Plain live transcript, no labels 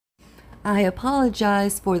I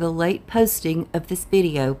apologize for the late posting of this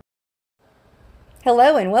video.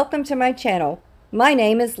 Hello and welcome to my channel. My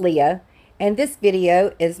name is Leah and this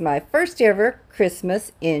video is my first ever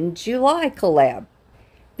Christmas in July collab.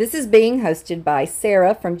 This is being hosted by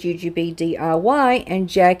Sarah from JUJUBEE DIY and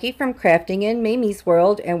Jackie from Crafting in Mimi's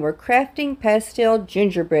World, and we're crafting pastel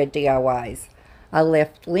gingerbread DIYs. I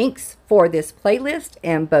left links for this playlist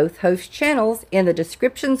and both host channels in the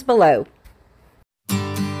descriptions below.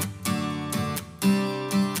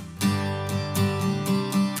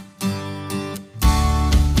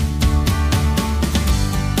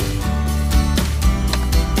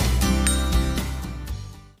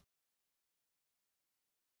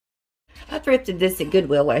 I thrifted this at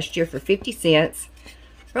Goodwill last year for 50 cents.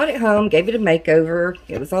 Brought it home, gave it a makeover.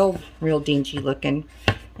 It was all real dingy looking.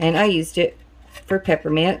 And I used it for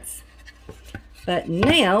peppermints. But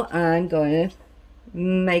now I'm going to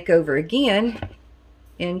make over again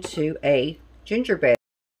into a gingerbread.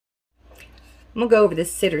 I'm going to go over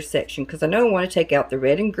this center section because I know I want to take out the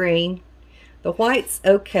red and green. The white's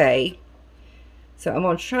okay. So I'm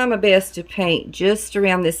going to try my best to paint just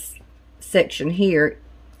around this section here.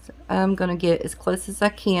 I'm going to get as close as I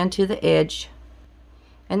can to the edge.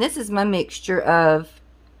 And this is my mixture of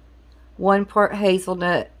 1 part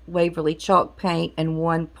hazelnut Waverly chalk paint and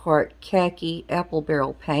 1 part khaki apple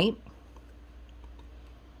barrel paint.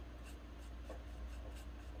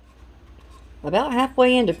 About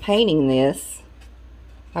halfway into painting this,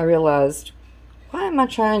 I realized, why am I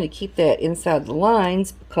trying to keep that inside the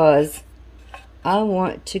lines? Because I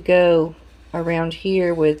want to go around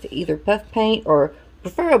here with either puff paint or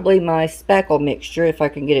preferably my spackle mixture if I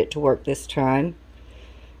can get it to work this time.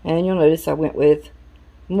 And you'll notice I went with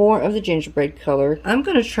more of the gingerbread color. I'm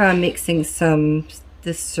going to try mixing this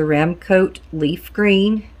Ceramcoat leaf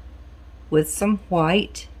green with some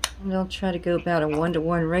white. And I'll try to go about a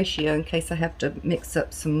 1-to-1 ratio in case I have to mix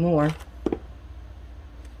up some more.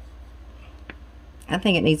 I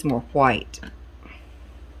think it needs more white.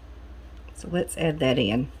 So let's add that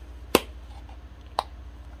in.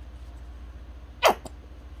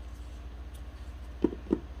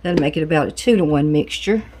 That'll make it about a 2-to-1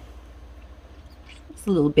 mixture. It's a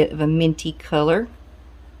little bit of a minty color.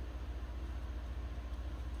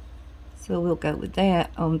 So we'll go with that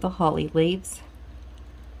on the holly leaves.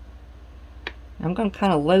 I'm going to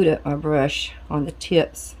kind of load up my brush on the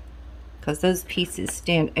tips because those pieces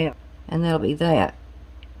stand out. And that'll be that.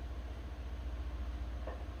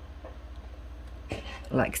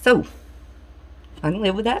 Like so. I can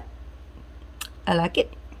live with that. I like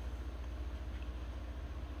it.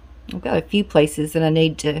 I've got a few places that I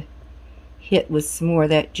need to hit with some more of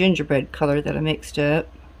that gingerbread color that I mixed up.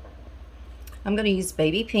 I'm going to use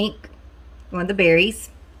baby pink, one of the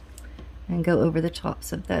berries, and go over the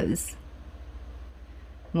tops of those.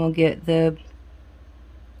 And we'll get the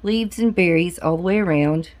leaves and berries all the way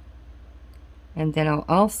around, and then I'll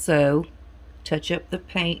also touch up the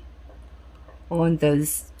paint on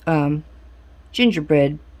those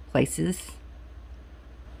gingerbread places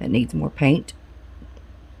that needs more paint.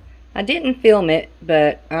 I didn't film it,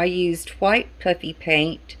 but I used white puffy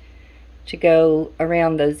paint to go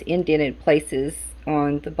around those indented places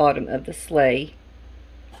on the bottom of the sleigh.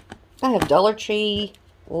 I have Dollar Tree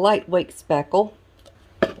lightweight spackle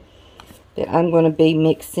that I'm going to be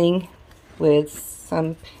mixing with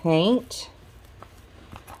some paint.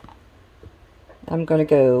 I'm going to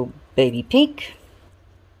go baby pink.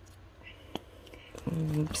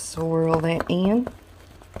 Swirl that in.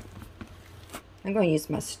 I'm going to use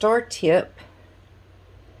my star tip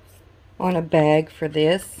on a bag for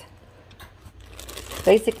this.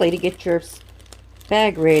 Basically to get your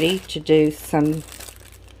bag ready to do some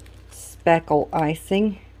spackle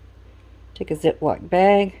icing. Take a Ziploc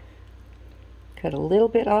bag, cut a little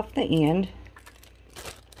bit off the end,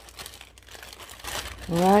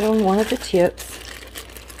 right on one of the tips,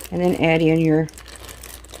 and then add in your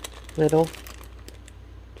little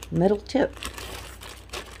metal tip.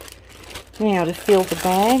 Now to fill the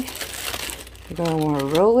bag, you're going to want to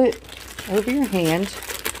roll it over your hand.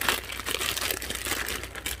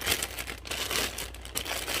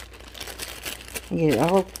 And get it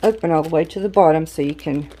all open all the way to the bottom so you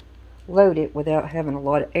can load it without having a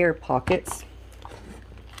lot of air pockets.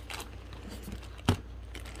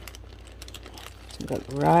 So go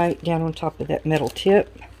right down on top of that metal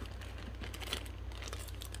tip.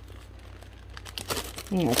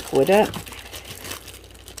 And I'll pull it up.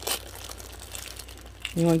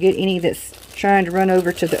 You want to get any that's trying to run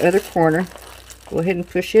over to the other corner. Go ahead and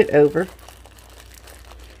push it over.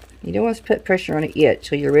 You don't want to put pressure on it yet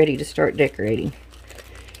till you're ready to start decorating.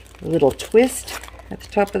 A little twist at the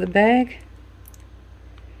top of the bag.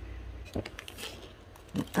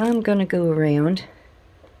 I'm going to go around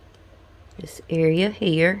this area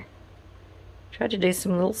here. Try to do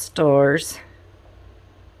some little stars.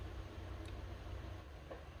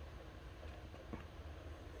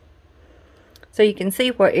 So you can see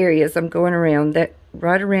what areas I'm going around. That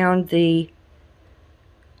right around the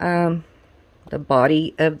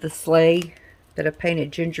body of the sleigh that I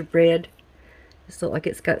painted gingerbread. Just look like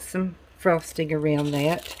it's got some frosting around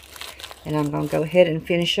that. And I'm going to go ahead and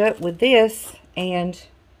finish up with this, and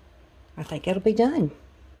I think it'll be done.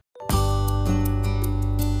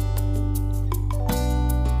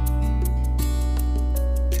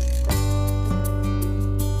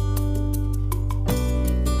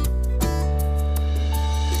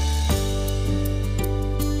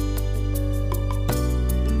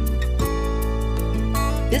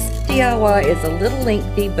 This DIY is a little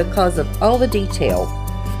lengthy because of all the detail.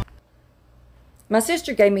 My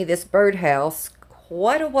sister gave me this birdhouse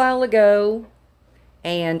quite a while ago,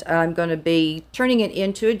 and I'm going to be turning it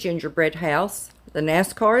into a gingerbread house. The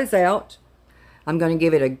NASCAR is out. I'm going to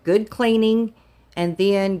give it a good cleaning and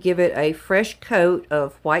then give it a fresh coat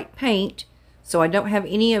of white paint so I don't have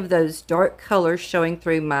any of those dark colors showing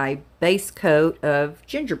through my base coat of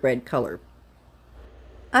gingerbread color.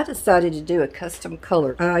 I decided to do a custom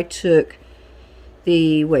color. I took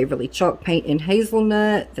the Waverly chalk paint in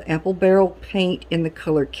hazelnut, the apple barrel paint in the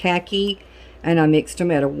color khaki, and I mixed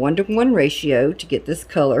them at a 1-to-1 ratio to get this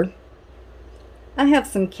color. I have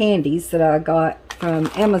some candies that I got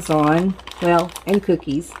from Amazon, well, and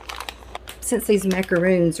cookies. Since these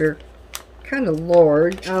macaroons are kind of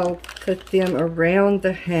large, I'll put them around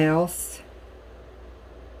the house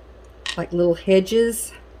like little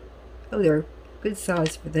hedges. Oh, they're good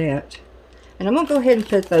size for that. And I'm going to go ahead and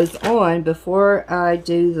put those on before I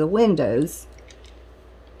do the windows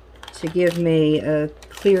to give me a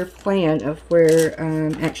clear plan of where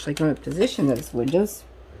I'm actually going to position those windows.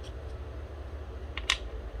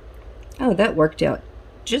 Oh, that worked out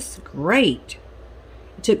just great.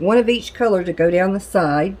 I took one of each color to go down the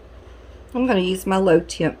side. I'm going to use my low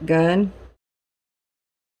temp gun.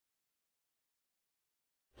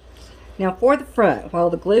 Now for the front,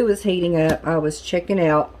 while the glue was heating up, I was checking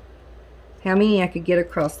out how many I could get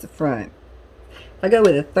across the front. If I go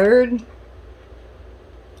with a third,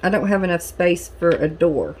 I don't have enough space for a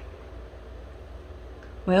door.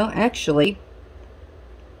 Well, actually,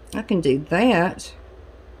 I can do that.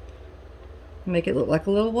 Make it look like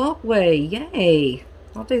a little walkway. Yay!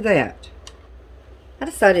 I'll do that. I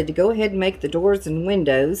decided to go ahead and make the doors and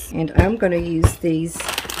windows, and I'm going to use these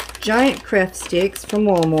giant craft sticks from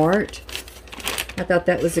Walmart. I thought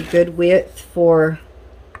that was a good width for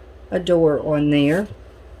a door on there.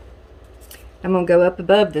 I'm going to go up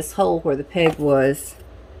above this hole where the peg was.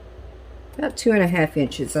 About 2.5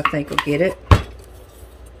 inches, I think will get it.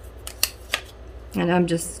 And I'm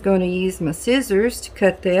just going to use my scissors to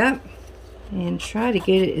cut that and try to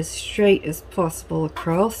get it as straight as possible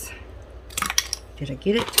across. Did I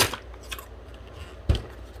get it?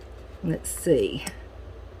 Let's see.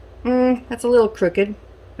 That's a little crooked,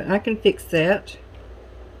 but I can fix that.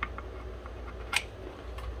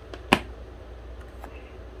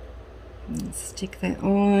 And stick that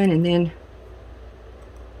on and then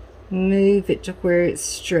move it to where it's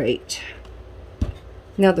straight.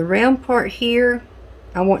 Now the round part here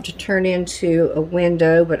I want to turn into a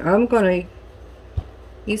window, but I'm going to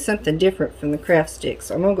use something different from the craft stick.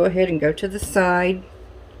 So I'm going to go ahead and go to the side,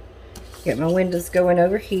 get my windows going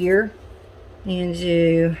over here, and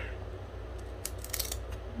do,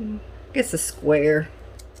 I guess, a square.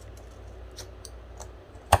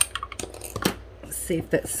 Let's see if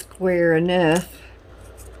that's square enough.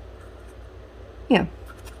 Yeah,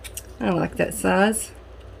 I like that size.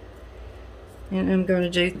 And I'm going to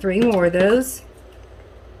do 3 more of those.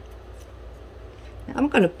 Now, I'm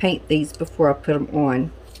going to paint these before I put them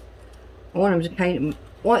on. I want to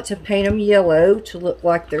paint them yellow to look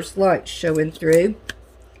like there's light showing through.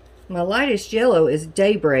 My lightest yellow is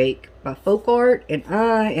Daybreak by Folk Art, and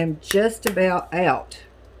I am just about out.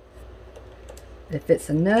 If it's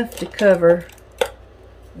enough to cover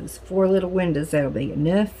those 4 little windows, that'll be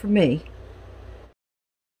enough for me.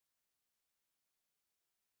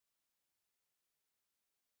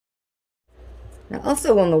 Now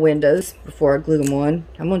also on the windows, before I glue them on,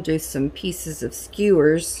 I'm going to do some pieces of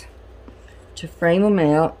skewers to frame them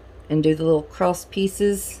out and do the little cross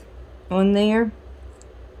pieces on there.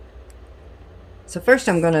 So first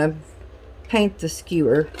I'm going to paint the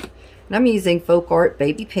skewer. And I'm using Folk Art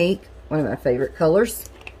Baby Pink, one of my favorite colors.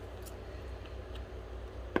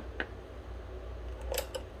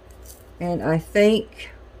 And I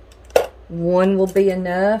think 1 will be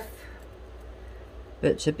enough.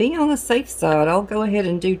 But to be on the safe side, I'll go ahead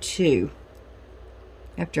and do 2.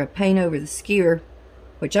 After I paint over the skewer,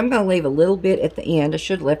 which I'm going to leave a little bit at the end. I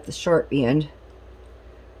should have left the sharp end.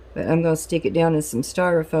 But I'm going to stick it down in some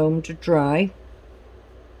styrofoam to dry.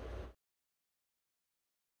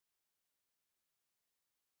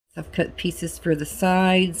 I've cut pieces for the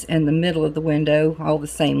sides and the middle of the window, all the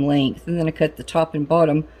same length. And then I cut the top and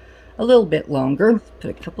bottom a little bit longer.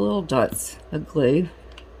 Put a couple little dots of glue.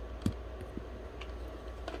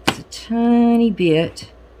 Just a tiny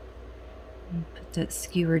bit. And put that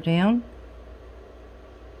skewer down.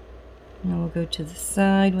 Now we'll go to the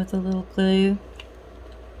side with a little glue.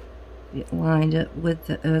 Get lined up with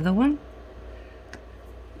the other one.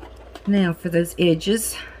 Now for those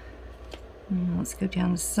edges. Now let's go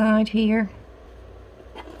down the side here.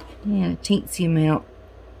 And a teensy amount,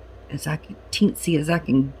 teensy as I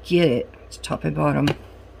can get it, to top and bottom.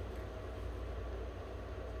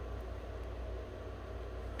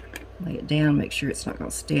 Lay it down, make sure it's not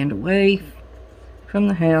going to stand away from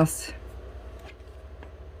the house.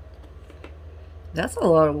 That's a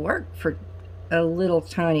lot of work for a little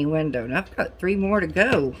tiny window, and I've got 3 more to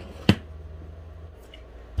go.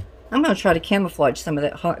 I'm going to try to camouflage some of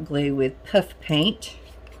that hot glue with puff paint.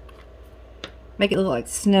 Make it look like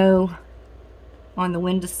snow on the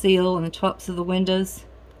windowsill and the tops of the windows.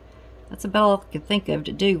 That's about all I can think of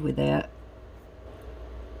to do with that.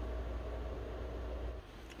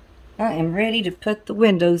 I am ready to put the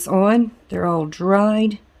windows on. They're all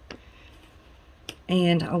dried.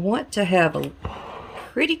 And I want to have a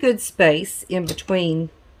pretty good space in between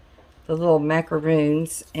the little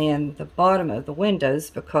macaroons and the bottom of the windows,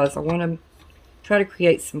 because I want to try to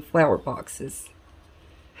create some flower boxes.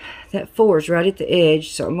 That 4 is right at the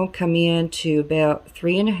edge, so I'm going to come in to about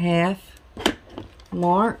 3.5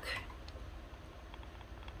 mark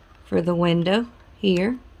for the window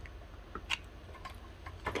here.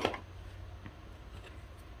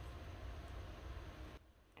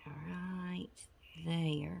 Right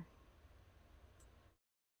there.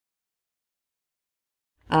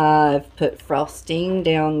 I've put frosting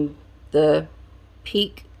down the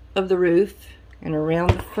peak of the roof and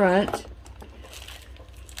around the front.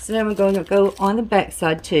 So now I'm going to go on the back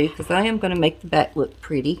side too, because I am going to make the back look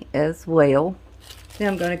pretty as well. Now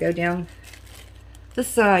I'm going to go down the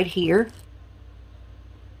side here.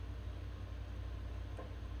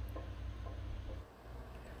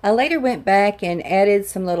 I later went back and added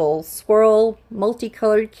some little swirl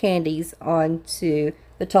multicolored candies onto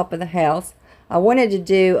the top of the house. I wanted to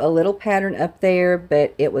do a little pattern up there,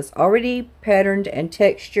 but it was already patterned and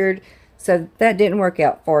textured, so that didn't work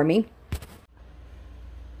out for me.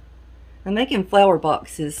 I'm making flower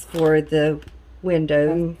boxes for the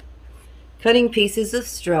window. Cutting pieces of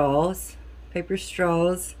straws, paper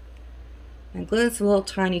straws, and gluing some little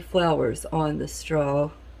tiny flowers on the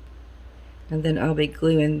straw. And then I'll be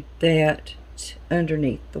gluing that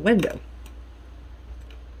underneath the window.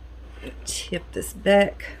 Tip this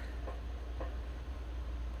back.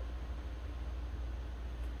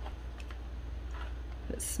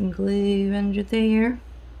 Put some glue under there.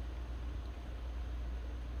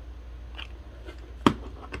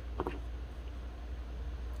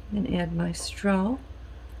 Then add my straw.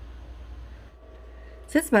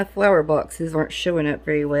 Since my flower boxes aren't showing up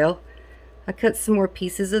very well, I cut some more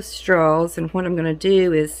pieces of straws, and what I'm going to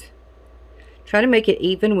do is try to make it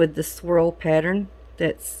even with the swirl pattern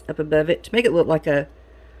that's up above it to make it look like a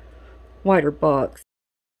wider box.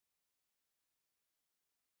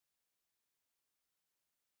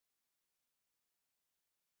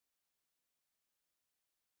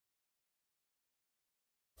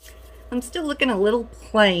 I'm still looking a little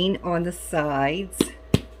plain on the sides.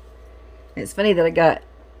 It's funny that I got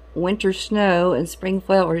winter snow and spring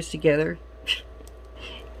flowers together.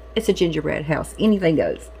 It's a gingerbread house. Anything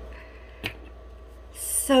goes.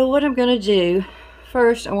 So what I'm going to do,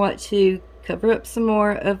 first I want to cover up some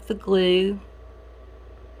more of the glue,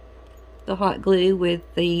 the hot glue, with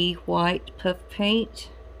the white puff paint.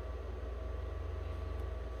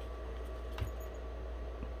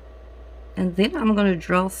 And then I'm going to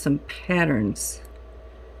draw some patterns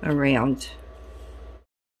around.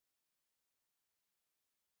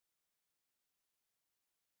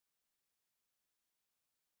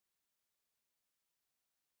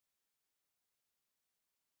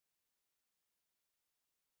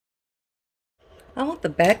 I want the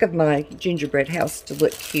back of my gingerbread house to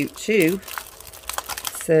look cute too.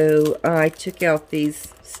 So I took out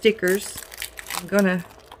these stickers. I'm going to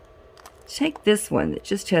take this one that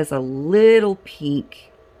just has a little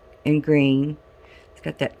pink and green. It's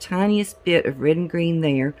got that tiniest bit of red and green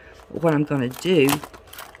there. But what I'm going to do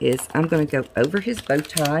is I'm going to go over his bow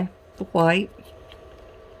tie, the white,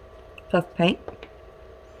 puff paint.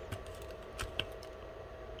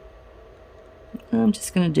 I'm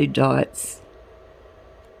just going to do dots.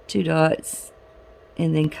 2 dots,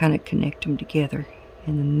 and then kind of connect them together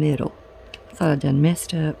in the middle. I thought I'd done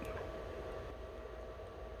messed up.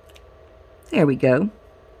 There we go.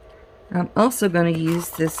 I'm also going to use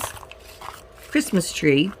this Christmas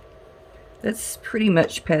tree. That's pretty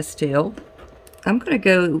much pastel. I'm going to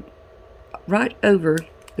go right over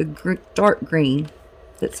the dark green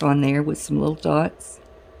that's on there with some little dots.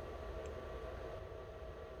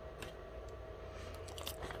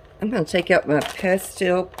 I'm going to take out my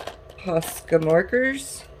pastel Posca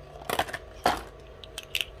markers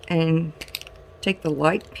and take the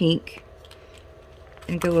light pink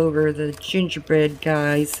and go over the gingerbread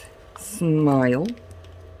guy's smile.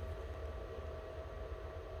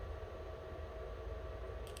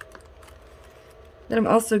 Then I'm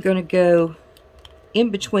also going to go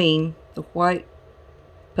in between the white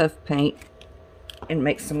puff paint and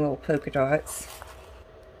make some little polka dots.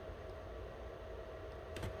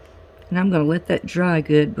 And I'm going to let that dry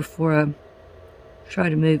good before I try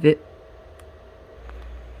to move it.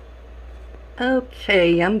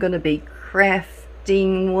 Okay, I'm going to be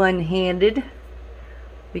crafting one-handed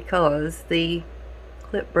because the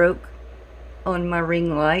clip broke on my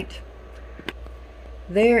ring light.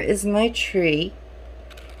 There is my tree.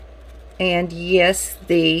 And yes,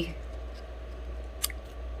 the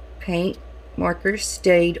paint markers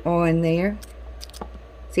stayed on there.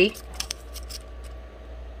 See?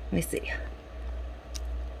 Let me see.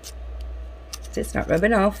 It's not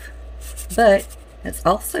rubbing off, but it's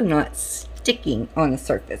also not sticking on the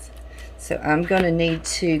surface. So I'm going to need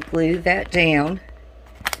to glue that down.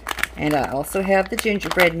 And I also have the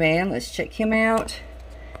gingerbread man. Let's check him out.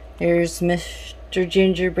 There's Mr.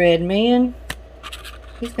 Gingerbread Man.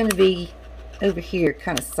 He's going to be over here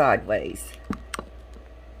kind of sideways.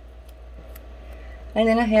 And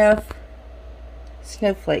then I have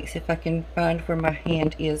snowflakes, if I can find where my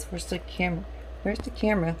hand is. Where's the camera? Where's the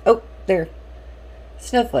camera? Oh, there.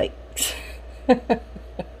 Snowflakes.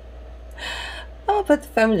 I'll put the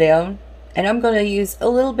phone down, and I'm going to use a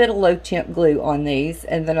little bit of low temp glue on these,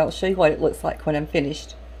 and then I'll show you what it looks like when I'm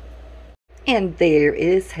finished. And there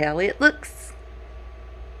is how it looks.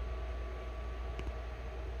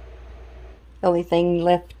 The only thing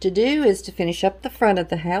left to do is to finish up the front of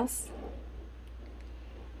the house.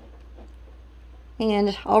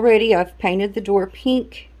 And already I've painted the door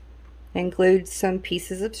pink and glued some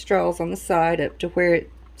pieces of straws on the side up to where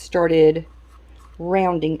it started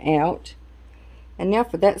rounding out. And now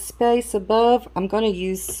for that space above, I'm going to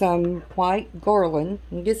use some white garland.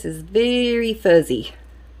 And this is very fuzzy,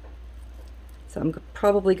 so I'm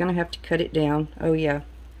probably going to have to cut it down. Oh yeah,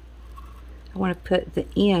 I want to put the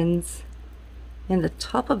ends in the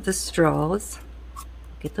top of the straws.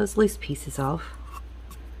 Get those loose pieces off.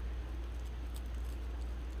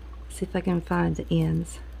 See if I can find the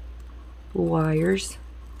ends. Wires.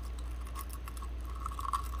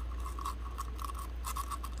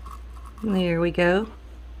 There we go.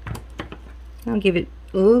 I'll give it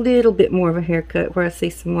a little bit more of a haircut where I see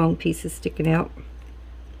some long pieces sticking out.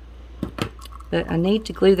 But I need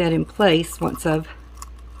to glue that in place once I've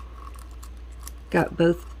got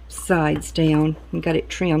both sides down and got it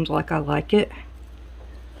trimmed like I like it.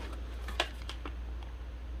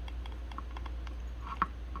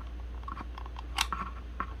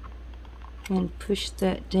 And push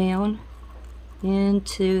that down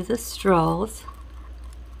into the straws.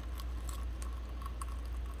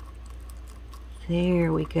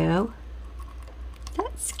 There we go.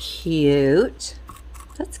 That's cute.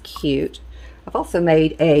 That's cute. I've also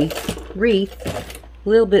made a wreath a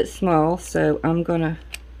little bit small, so I'm gonna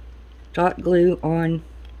dot glue on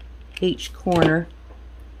each corner.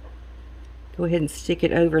 Go ahead and stick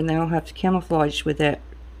it over, and then I'll have to camouflage with that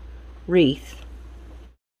wreath.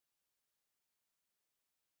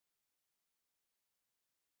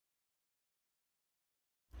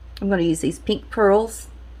 I'm going to use these pink pearls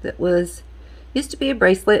that used to be a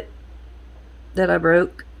bracelet that I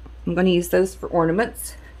broke. I'm going to use those for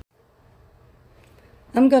ornaments.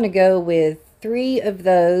 I'm going to go with 3 of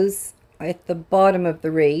those at the bottom of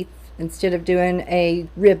the wreath instead of doing a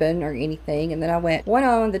ribbon or anything. And then I went 1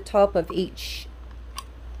 on the top of each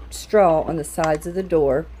straw on the sides of the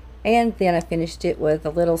door. And then I finished it with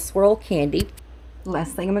a little swirl candy. The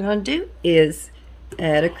last thing I'm going to do is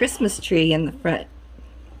add a Christmas tree in the front.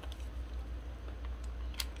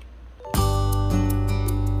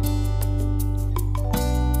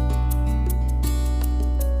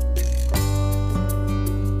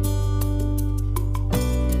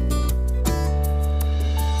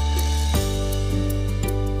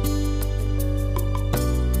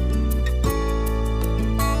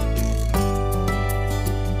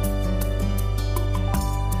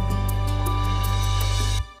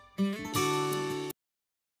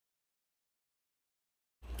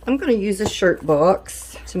 I'm going to use a shirt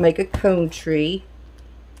box to make a cone tree.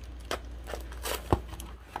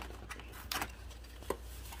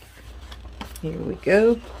 Here we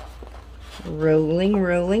go. Rolling,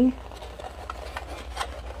 rolling.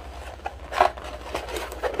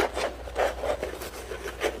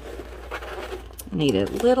 Need it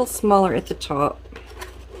a little smaller at the top.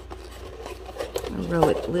 I'll roll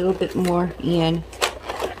it a little bit more in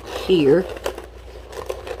here.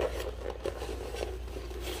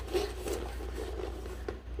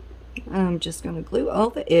 I'm just going to glue all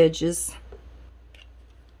the edges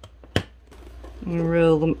and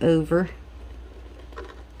roll them over.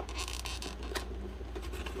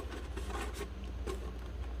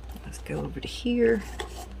 Let's go over to here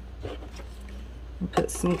and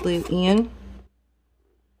put some glue in.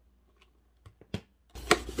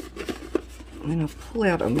 And I'll pull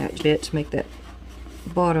out on that bit to make that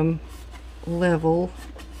bottom level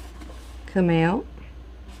come out.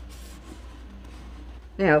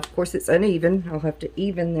 Now, of course, it's uneven. I'll have to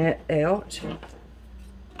even that out.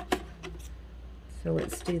 So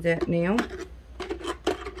let's do that now.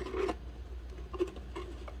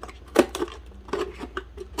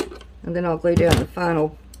 And then I'll glue down the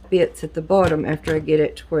final bits at the bottom after I get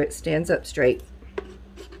it to where it stands up straight.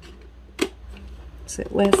 So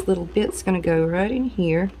that last little bit's going to go right in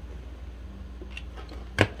here.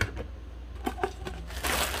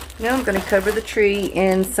 Now I'm going to cover the tree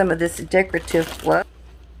in some of this decorative fluff.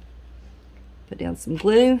 Put down some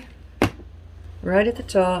glue right at the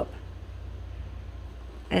top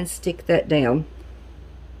and stick that down.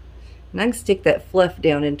 And I can stick that fluff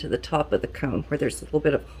down into the top of the cone where there's a little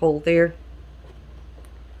bit of a hole there.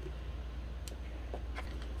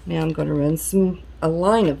 Now I'm going to run a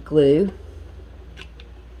line of glue.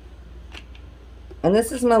 And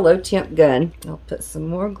this is my low temp gun. I'll put some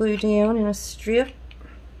more glue down in a strip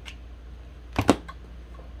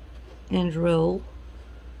and roll.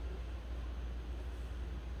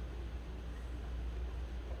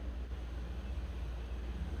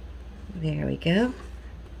 There we go.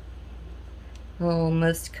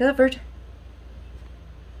 Almost covered.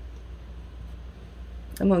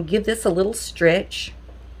 I'm going to give this a little stretch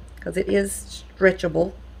because it is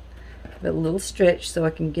stretchable. But a little stretch so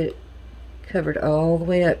I can get it covered all the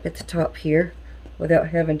way up at the top here without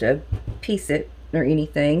having to piece it or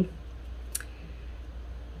anything.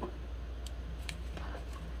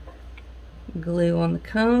 Glue on the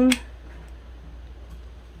cone.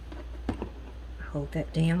 Hold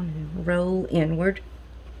that down and roll inward.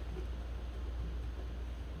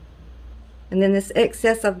 And then this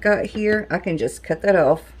excess I've got here, I can just cut that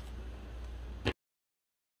off.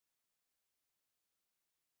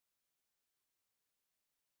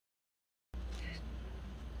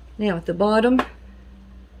 Now at the bottom,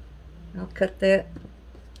 I'll cut that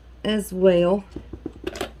as well.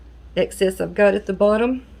 Excess I've got at the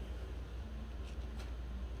bottom,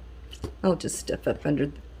 I'll just stuff up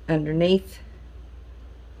underneath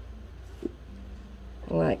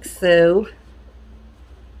like so.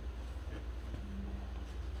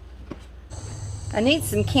 I need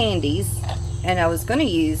some candies, and I was going to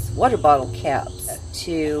use water bottle caps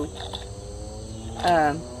to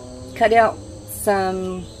cut out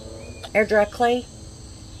some air dry clay,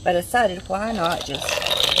 but I decided why not just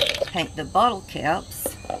paint the bottle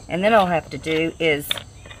caps. And then all I have to do is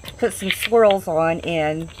put some swirls on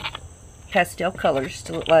in pastel colors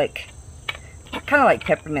to look like, kind of like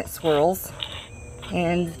peppermint swirls.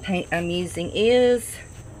 And the paint I'm using is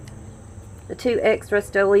the 2X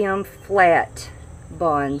Rust-Oleum flat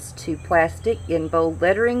bonds to plastic in bold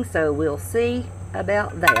lettering, so we'll see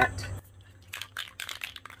about that.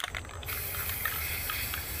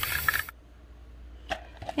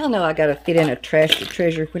 Y'all know I gotta fit in a trash or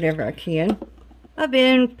treasure whenever I can. I've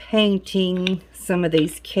been painting some of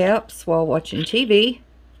these caps while watching TV.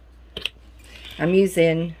 I'm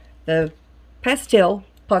using the pastel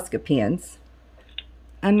Posca pens.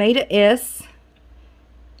 I made an S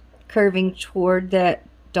curving toward that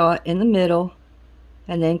dot in the middle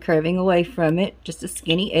and then curving away from it, just a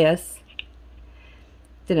skinny S.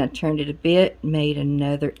 Then I turned it a bit, made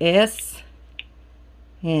another S,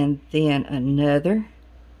 and then another,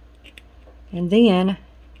 and then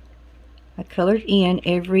I colored in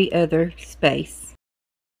every other space.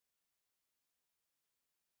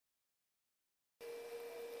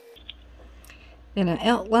 Then I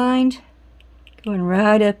outlined, going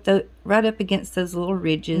right up against those little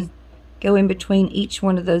ridges. Go in between each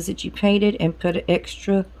one of those that you painted and put an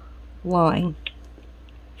extra line.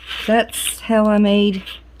 That's how I made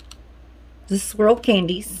the swirl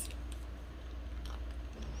candies.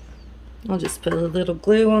 I'll just put a little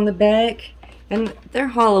glue on the back, and they're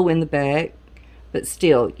hollow in the back, but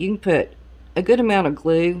still, you can put a good amount of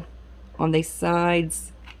glue on these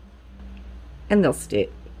sides and they'll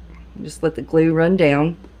stick. Just let the glue run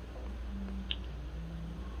down.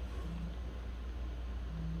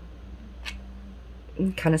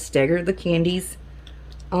 And kind of stagger the candies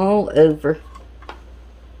all over.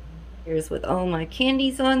 Here's with all my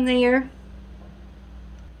candies on there.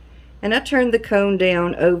 And I turned the cone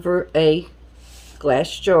down over a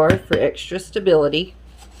glass jar for extra stability.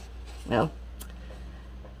 Well,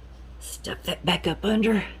 stuff that back up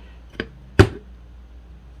under.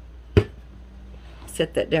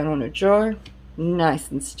 Set that down on a jar. Nice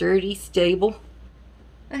and sturdy, stable.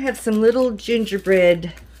 I have some little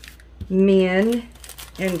gingerbread men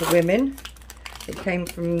and women. It came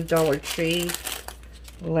from Dollar Tree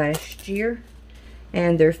last year.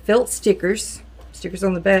 And they're felt stickers. Stickers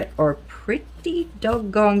on the back are pretty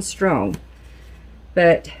doggone strong.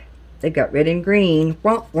 But they've got red and green.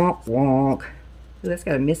 Wonk, wonk, wonk. Ooh, that's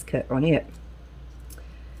got a miscut on it.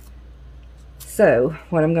 So,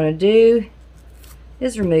 what I'm going to do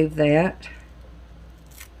is remove that.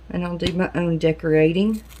 And I'll do my own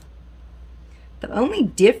decorating. The only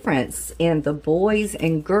difference in the boys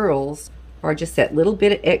and girls are just that little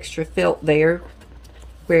bit of extra felt there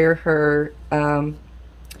where her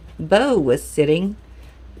bow was sitting.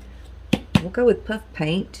 We'll go with puff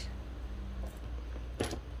paint.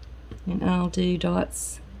 And I'll do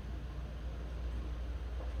dots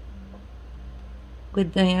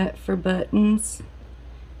with that for buttons.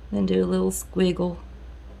 Then do a little squiggle.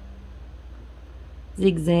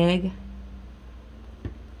 Zigzag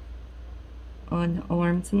on the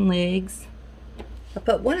arms and legs. I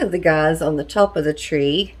put one of the guys on the top of the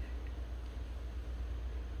tree,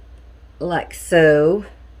 like so.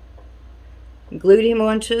 Glued him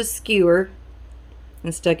onto a skewer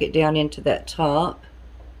and stuck it down into that top.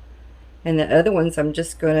 And the other ones I'm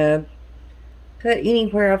just going to put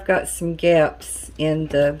anywhere I've got some gaps in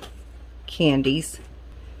the candies.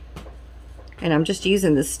 And I'm just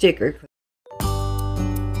using the sticker.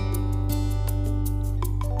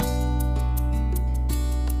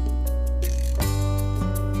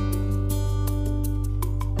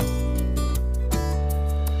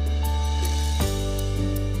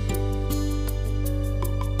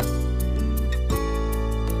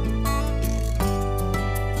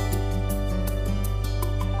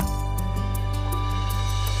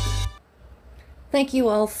 Thank you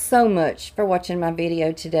all so much for watching my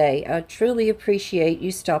video today. I truly appreciate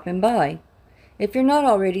you stopping by. If you're not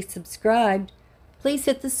already subscribed, please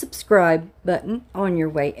hit the subscribe button on your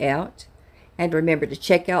way out. And remember to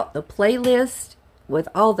check out the playlist with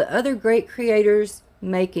all the other great creators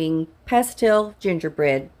making pastel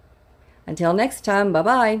gingerbread. Until next time,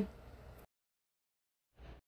 bye-bye.